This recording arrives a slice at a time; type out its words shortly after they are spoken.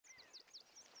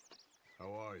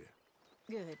How are you?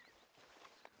 Good.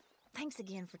 Thanks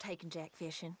again for taking Jack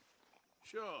fishing.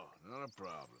 Sure, not a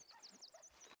problem.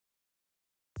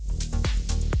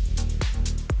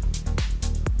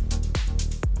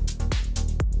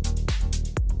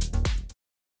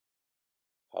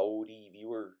 Howdy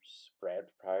viewers, Brad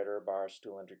Proprietor,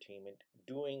 Barstool Entertainment,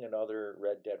 doing another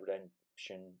Red Dead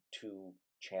Redemption 2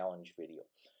 challenge video.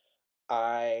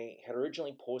 I had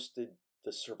originally posted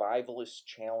the Survivalist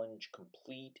challenge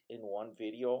complete in one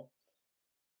video,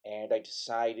 and I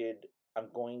decided I'm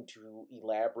going to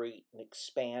elaborate and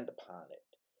expand upon it.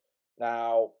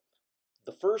 Now,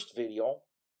 the first video,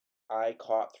 I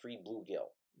caught 3 bluegill,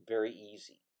 very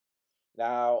easy.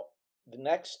 Now, the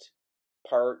next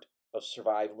part of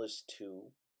Survivalist 2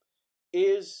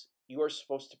 is you are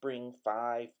supposed to bring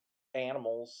 5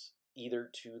 animals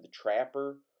either to the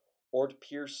trapper or to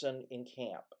Pearson in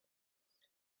camp.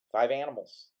 5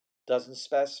 animals, doesn't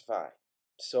specify.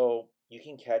 So you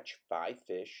can catch 5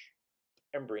 fish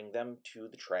and bring them to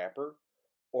the trapper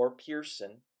or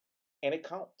Pearson and it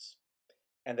counts.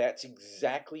 And that's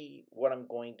exactly what I'm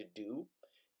going to do.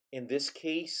 In this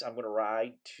case, I'm going to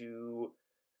ride to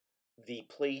the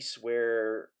place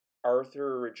where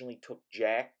Arthur originally took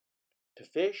Jack to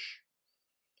fish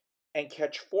and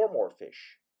catch 4 more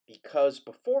fish, because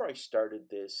before I started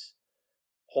this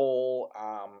whole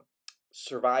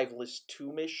Survivalist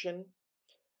 2 mission,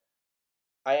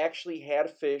 I actually had a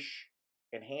fish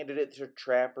and handed it to the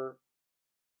trapper,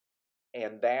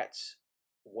 and that's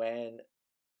when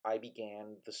I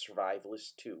began the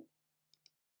Survivalist 2.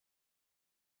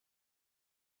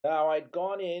 Now, I'd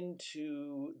gone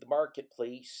into the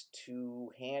marketplace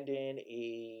to hand in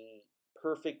a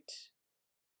perfect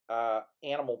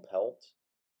animal pelt,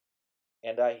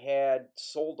 and I had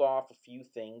sold off a few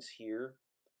things here.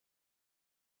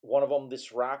 One of them,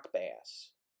 this rock bass,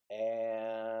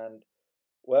 and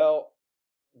well,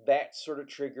 that sort of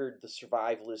triggered the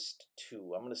Survivalist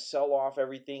 2. I'm going to sell off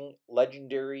everything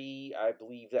legendary. I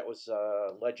believe that was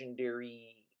a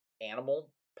legendary animal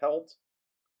pelt,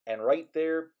 and right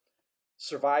there,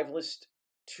 Survivalist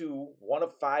 2, 1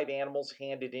 of 5 animals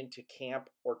handed into camp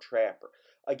or trapper.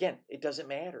 Again, it doesn't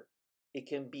matter. It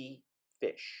can be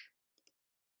fish.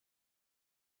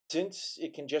 Since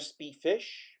it can just be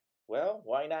fish, well,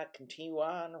 why not continue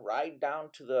on, ride down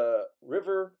to the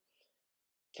river,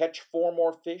 catch 4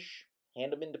 more fish,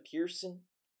 hand them into Pearson,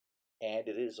 and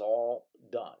it is all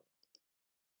done.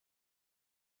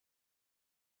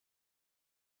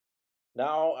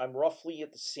 Now I'm roughly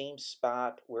at the same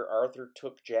spot where Arthur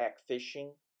took Jack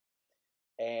fishing,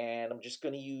 and I'm just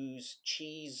going to use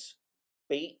cheese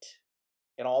bait,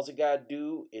 and all I gotta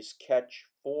do is catch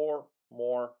 4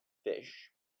 more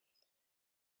fish.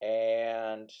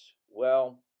 And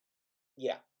well,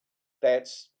 yeah,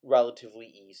 that's relatively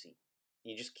easy.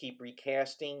 You just keep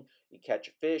recasting, you catch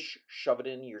a fish, shove it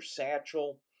in your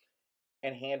satchel,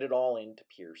 and hand it all in to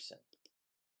Pearson.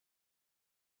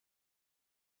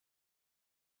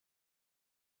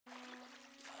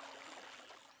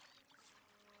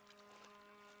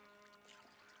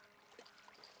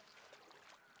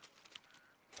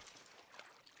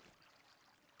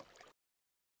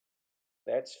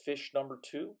 That's fish number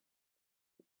 2.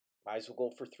 Might as well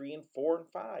go for 3 and 4 and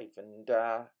 5 and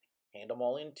hand them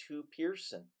all into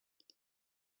Pearson.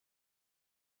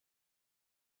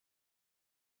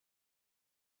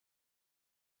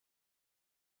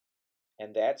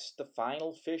 And that's the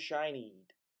final fish I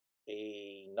need.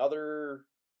 Another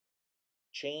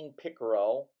chain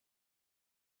pickerel.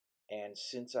 And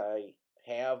since I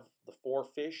have the 4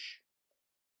 fish,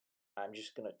 I'm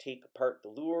just going to take apart the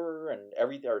lure and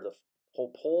everything, or the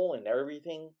whole pole and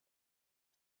everything,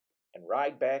 and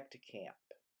ride back to camp.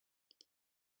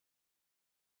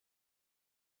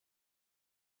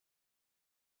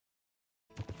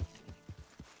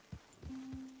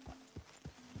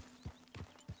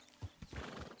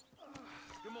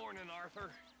 Good morning,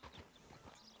 Arthur.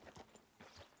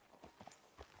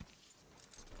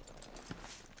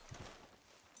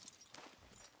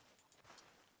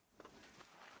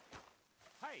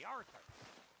 Hey, Arthur.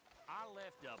 I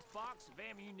left a box of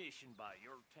ammunition by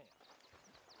your tent.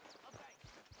 Okay.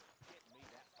 Get me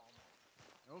that phone.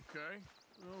 Okay.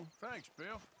 Well, thanks,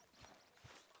 Bill.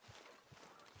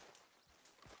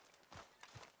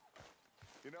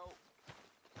 You know,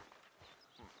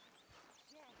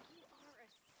 Jack, you are a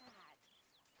sad.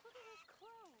 Look at his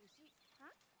clothes.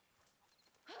 Huh?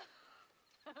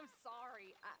 I'm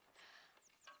sorry.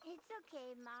 It's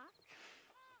okay, Ma.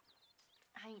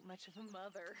 I ain't much of a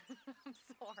mother. I'm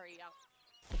sorry. I'll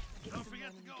get Don't some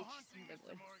forget money to and go get you hunting, some Mr.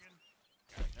 wood. Morgan.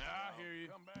 I hear you.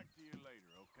 Come back to you later,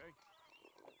 okay?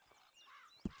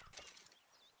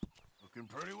 Looking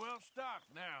pretty well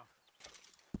stocked now.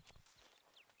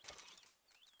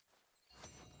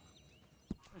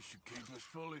 This should keep us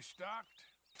fully stocked.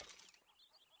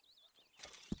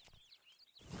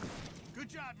 Good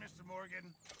job, Mr.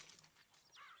 Morgan.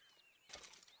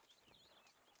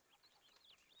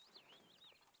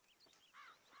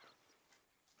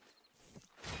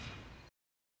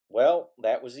 Well,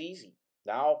 that was easy.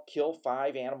 Now kill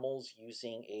 5 animals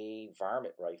using a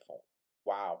varmint rifle.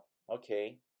 Wow,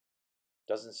 okay.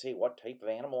 Doesn't say what type of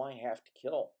animal I have to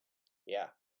kill. Yeah.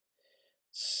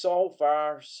 So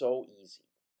far, so easy.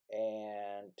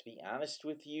 And to be honest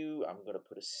with you, I'm going to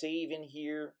put a save in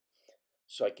here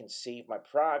so I can save my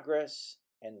progress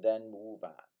and then move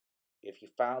on. If you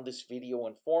found this video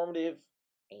informative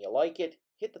and you like it,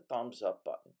 hit the thumbs up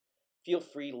button. Feel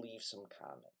free to leave some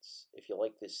comments. If you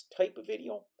like this type of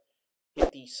video,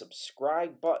 hit the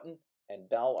subscribe button and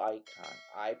bell icon.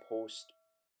 I post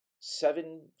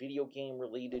 7 video game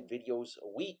related videos a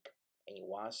week and you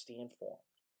want to stay informed.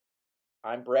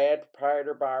 I'm Brad,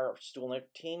 proprietor Barstool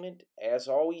Entertainment. As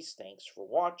always, thanks for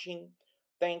watching,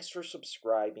 thanks for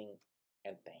subscribing,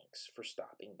 and thanks for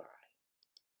stopping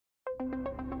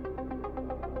by.